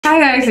Hi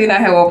guys, Linda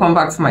here. Welcome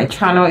back to my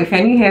channel. If you're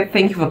new here,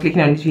 thank you for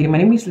clicking on this video. My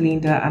name is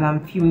Linda and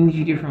I'm filming this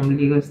video from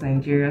Lagos,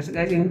 Nigeria. So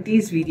guys, in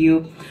this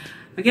video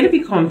we're going to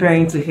be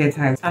comparing two hair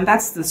types, and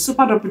that's the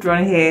super double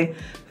drawn hair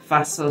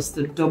versus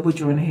the double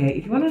drawn hair.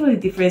 If you want to know the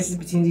differences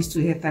between these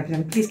two hair types,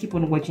 then please keep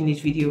on watching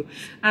this video.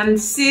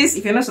 And sis,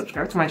 if you're not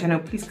subscribed to my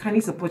channel, please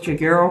kindly support your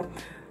girl.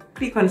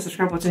 Click on the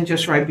subscribe button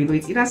just right below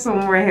it, either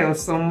somewhere here or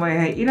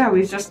somewhere here. Either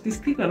way, just please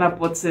click on that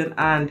button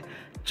and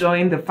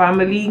join the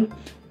family.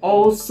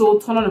 Also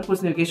turn on the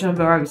post notification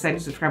bell right beside the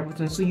subscribe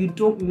button so you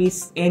don't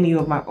miss any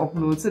of my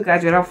uploads. So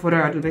guys, without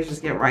further ado, let's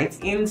just get right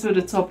into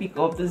the topic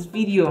of this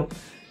video.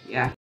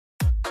 Yeah,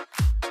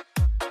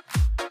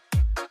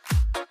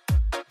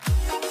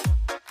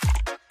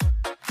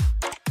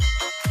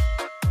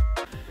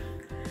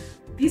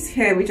 this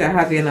hair which I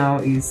have here now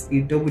is a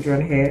double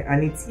drawn hair,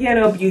 and it's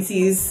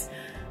Enlbeauty's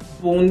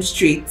bone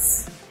straight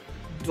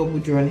double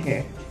drawn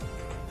hair.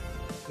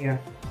 Yeah.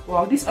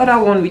 Well, this other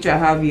one which I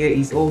have here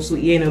is also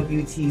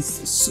Enlbeauty's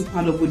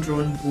super double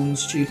drawn bone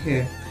straight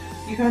hair.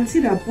 You can see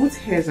that both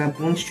hairs are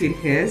bone straight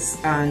hairs,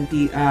 and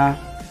they are,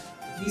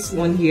 this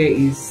one here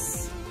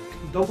is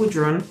double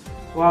drawn,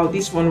 while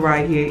this one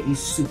right here is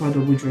super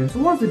double drawn. So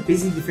what's the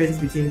basic difference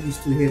between these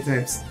two hair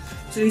types?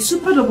 So the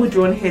super double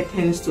drawn hair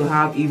tends to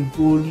have a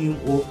volume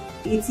of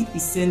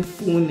 80%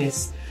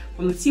 fullness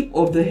from the tip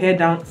of the hair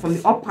down, from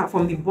the up part,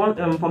 from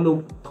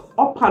the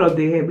up part of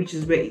the hair, which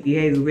is where the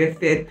hair is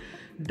wefted,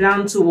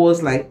 down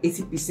towards like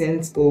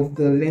 80% of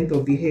the length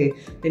of the hair.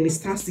 Then it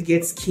starts to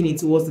get skinny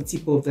towards the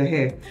tip of the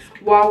hair,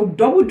 while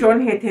double drawn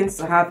hair tends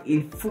to have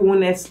a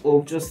fullness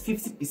of just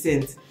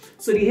 50%.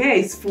 So the hair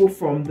is full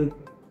from the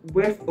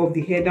width of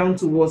the hair down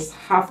towards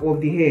half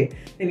of the hair,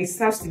 then it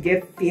starts to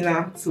get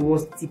thinner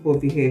towards the tip of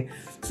the hair.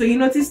 So you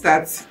notice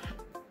that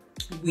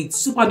with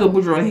super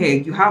double drawn hair,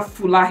 you have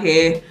fuller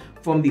hair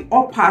from the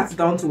up part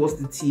down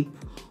towards the tip,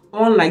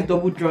 unlike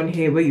double drawn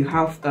hair where you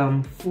have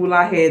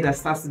fuller hair that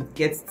starts to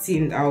get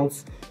thinned out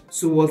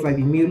towards like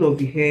the middle of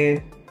the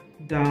hair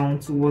down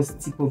towards the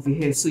tip of the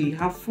hair. So you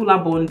have fuller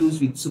bundles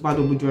with super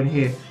double drawn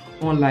hair,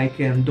 unlike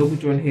double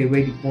drawn hair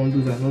where the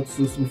bundles are not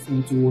so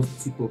full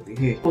towards the tip of the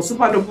hair. For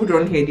super double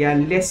drawn hair, there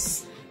are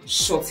less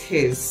short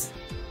hairs,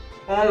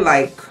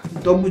 unlike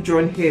double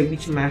drawn hair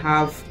which might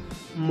have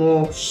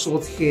more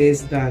short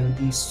hairs than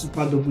the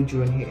super double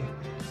drawn hair.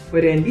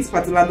 But then this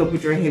particular double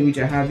drawn hair which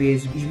I have here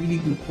is really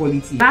good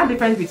quality. The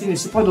difference between the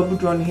super double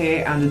drawn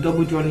hair and the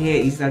double drawn hair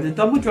is that the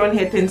double drawn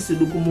hair tends to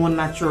look more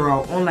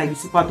natural, unlike the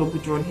super double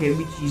drawn hair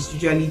which is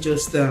usually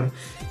just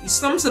it's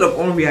some sort of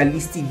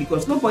unrealistic,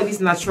 because nobody's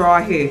natural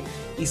hair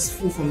is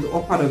full from the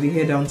upper part of the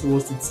hair down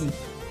towards the tip.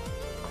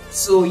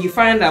 So you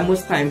find that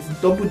most times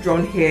double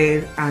drawn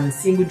hair and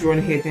single drawn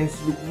hair tends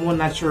to look more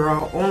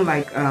natural,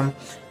 unlike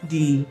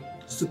the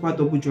super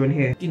double drawn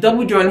hair. The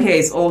double drawn hair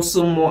is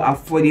also more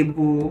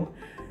affordable,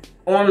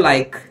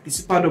 unlike the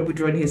super double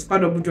drawn hair. Super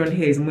double drawn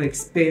hair is more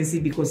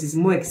expensive because it's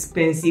more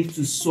expensive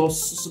to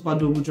source super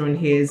double drawn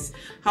hairs.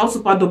 How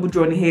super double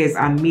drawn hairs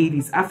are made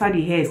is after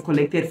the hair is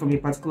collected from a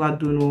particular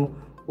donor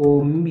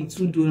or maybe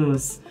two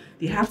donors,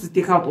 they have to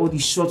take out all the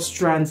short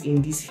strands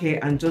in this hair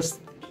and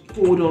just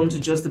hold on to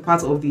just the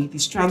part of the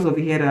strands of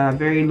the hair that are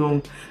very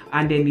long,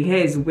 and then the hair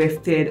is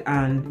wefted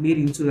and made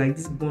into like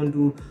this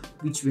bundle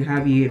which we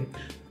have here.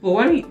 But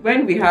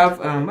when we have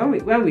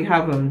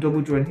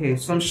double drawn hair,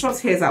 some short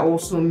hairs are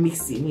also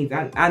mixed in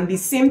it, and the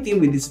same thing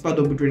with the super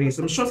double drawn hair.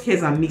 Some short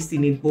hairs are mixed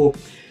in it, but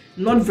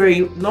not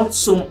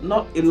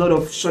a lot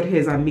of short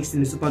hairs are mixed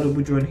in the super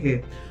double drawn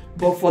hair.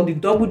 But for the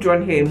double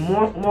drawn hair,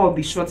 more of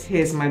the short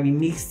hairs might be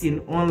mixed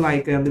in,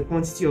 unlike the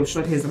quantity of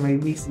short hairs that might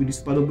be mixed with the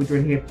super double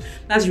drawn hair.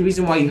 That's the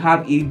reason why you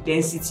have a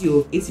density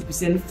of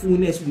 80%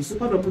 fullness with the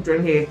super double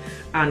drawn hair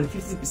and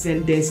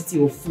 50%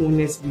 density of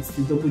fullness with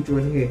the double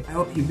drawn hair. I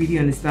hope you really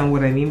understand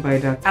what I mean by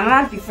that.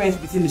 Another difference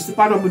between the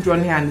super double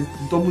drawn hair and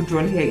the double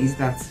drawn hair is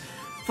that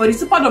for the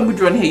super double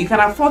drawn hair, you can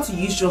afford to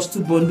use just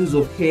 2 bundles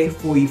of hair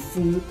for a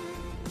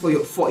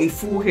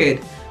full head.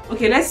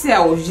 Okay, let's say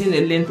I was using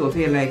a length of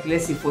hair like,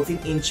 let's say 14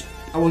 inch.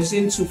 I was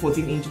using 2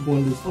 14-inch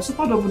bundles. For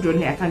super double drawn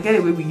hair, I can get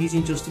away with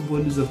using just 2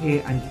 bundles of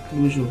hair and the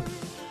closure.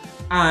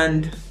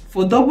 And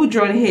for double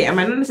drawn hair, I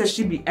might not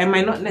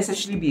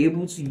necessarily be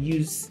able to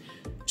use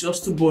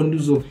just 2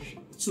 bundles of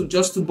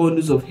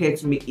hair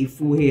to make a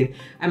full head.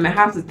 I might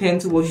have to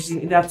tend towards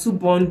using either 2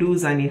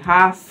 bundles and a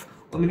half,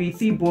 or maybe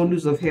 3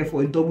 bundles of hair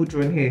for a double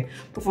drawn hair.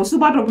 But for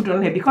super double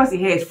drawn hair, because the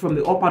hair is from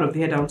the upper part of the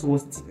hair down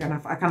towards the tip,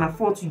 and I can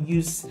afford to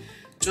use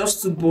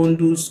just 2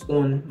 bundles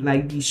on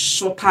like the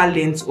shorter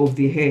length of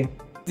the hair.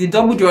 The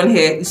double drawn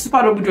hair, the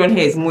super double drawn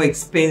hair is more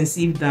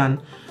expensive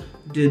than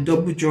the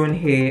double drawn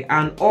hair,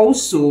 and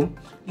also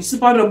the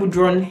super double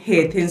drawn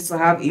hair tends to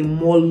have a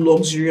more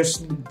luxurious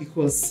look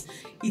because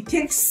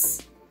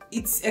it's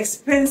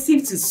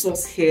expensive to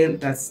source hair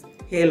that's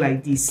hair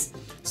like this.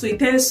 So it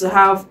tends to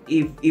have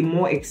a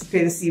more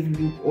expensive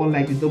look,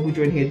 unlike the double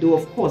drawn hair. Though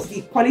of course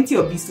the quality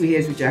of these 2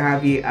 hairs which I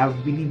have here are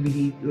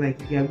really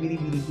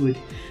good.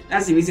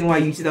 That's the reason why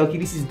you see that okay,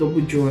 this is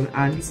double drawn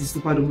and this is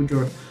super double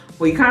drawn.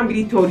 But you can't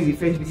really tell the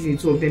difference between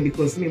the 2 of them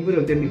because both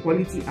of them, the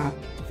quality are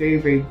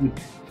very good.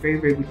 very,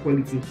 very good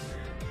quality.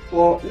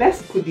 But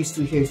let's put these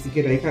two hairs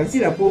together. You can see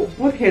that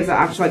both hairs are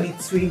actually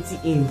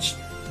 20-inch,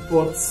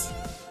 but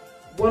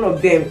one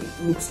of them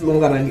looks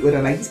longer than the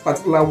other. Like this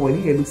particular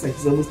one here looks like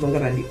it's almost longer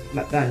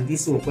than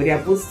this one, but they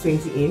are both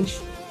 20-inch.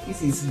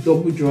 This is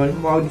double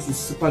drawn, while this is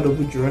super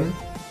double drawn,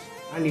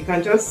 and you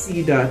can just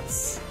see that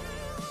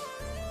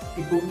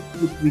they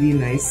both look really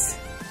nice.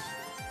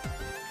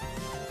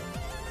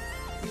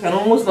 You can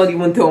almost not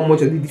even tell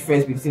much of the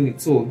difference between the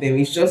two of them.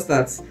 It's just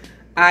that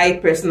I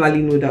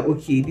personally know that,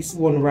 okay, this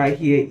one right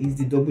here is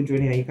the double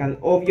drawn hair. You can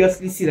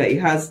obviously see that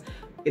it has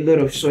a lot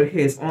of short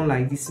hairs,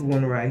 unlike this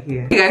one right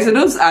here. Okay guys, so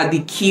those are the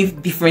key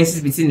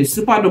differences between the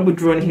super double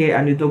drawn hair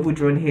and the double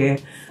drawn hair.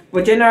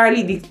 But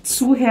generally the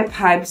two hair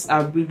types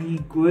are really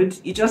good.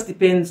 It just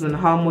depends on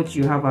how much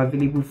you have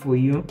available for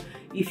you.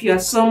 If you are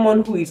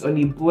someone who is on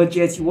a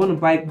budget, you want to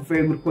buy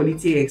very good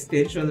quality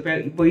extensions,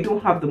 but you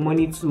don't have the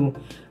money to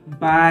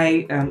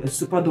buy a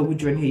super double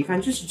drawn hair, you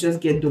can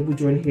just get double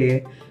drawn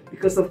hair,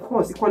 because of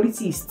course the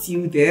quality is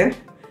still there,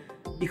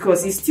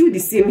 because it's still the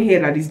same hair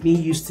that is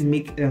being used to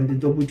make the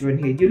double drawn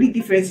hair. The only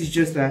difference is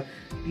just that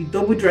the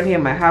double drawn hair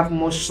might have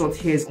more short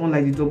hairs,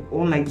 unlike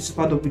the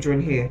super double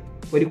drawn hair,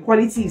 but the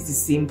quality is the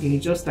same thing.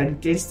 It's just that the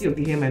density of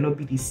the hair might not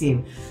be the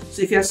same.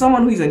 So if you're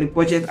someone who is on a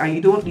budget and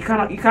you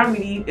can't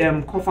really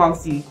cough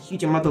out the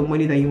huge amount of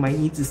money that you might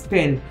need to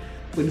spend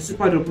for the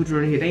super double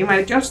drawn hair, then you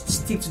might just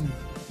stick to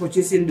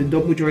purchasing the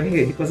double drawn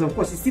hair, because of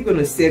course it's still going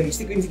to serve, it's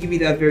still going to give you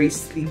that very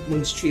sleek,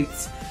 straight,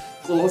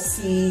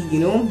 glossy, you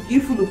know,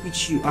 beautiful look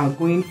which you are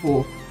going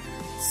for.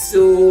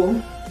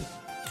 So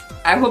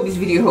I hope this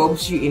video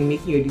helps you in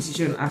making your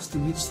decision as to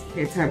which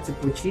hair type to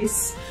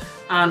purchase.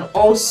 And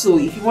also,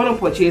 if you want to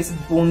purchase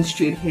bone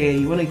straight hair,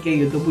 you want to get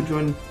your double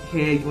drawn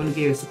hair, you want to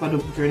get your super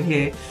double drawn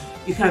hair,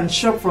 you can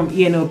shop from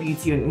ENL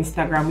Beauty on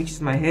Instagram, which is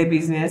my hair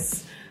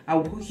business. I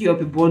will hook you up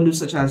with bundles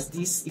such as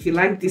this. If you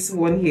like this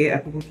one here, I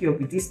could hook you up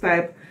with this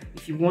type.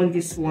 If you want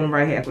this one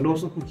right here, I could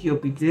also hook you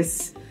up with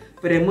this.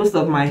 But then most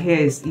of my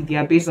hairs, they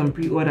are based on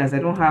pre-orders. I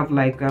don't have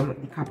like the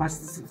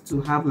capacity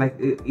to have like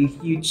a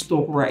huge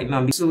stock right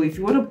now. So if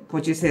you want to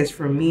purchase hairs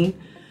from me,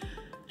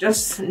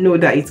 just know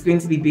that it's going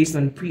to be based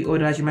on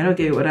pre-orders. You might not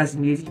get your orders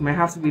immediately. You might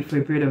have to wait for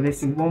a period of, let's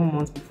say, 1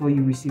 month before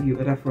you receive your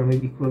order from me,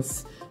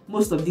 because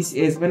most of these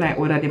hairs, when I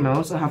order them, I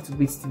also have to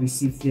wait to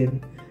receive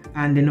them.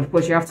 And then of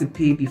course you have to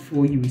pay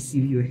before you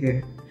receive your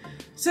hair.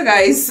 So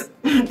guys,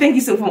 thank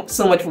you so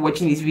much for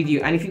watching this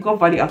video. And if you got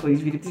value out of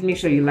this video, please make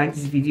sure you like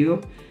this video,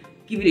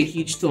 give it a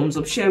huge thumbs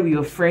up, share with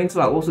your friends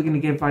who are also going to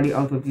get value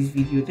out of this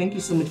video. Thank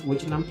you so much for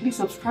watching, and please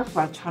subscribe to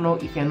my channel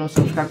if you're not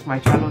subscribed to my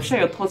channel.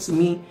 Share your thoughts with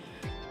me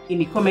in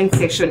the comment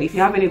section. If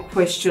you have any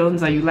questions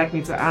that you'd like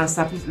me to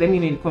answer, please let me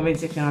know in the comment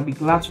section. I'll be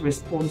glad to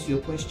respond to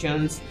your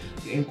questions,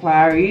 your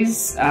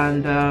inquiries,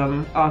 and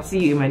I'll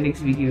see you in my next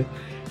video.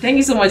 Thank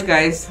you so much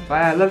guys.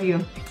 Bye. I love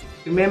you.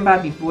 Remember,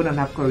 be bold and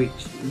have courage.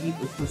 Live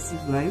a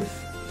positive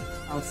life.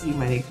 I'll see you in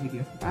my next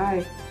video.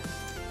 Bye.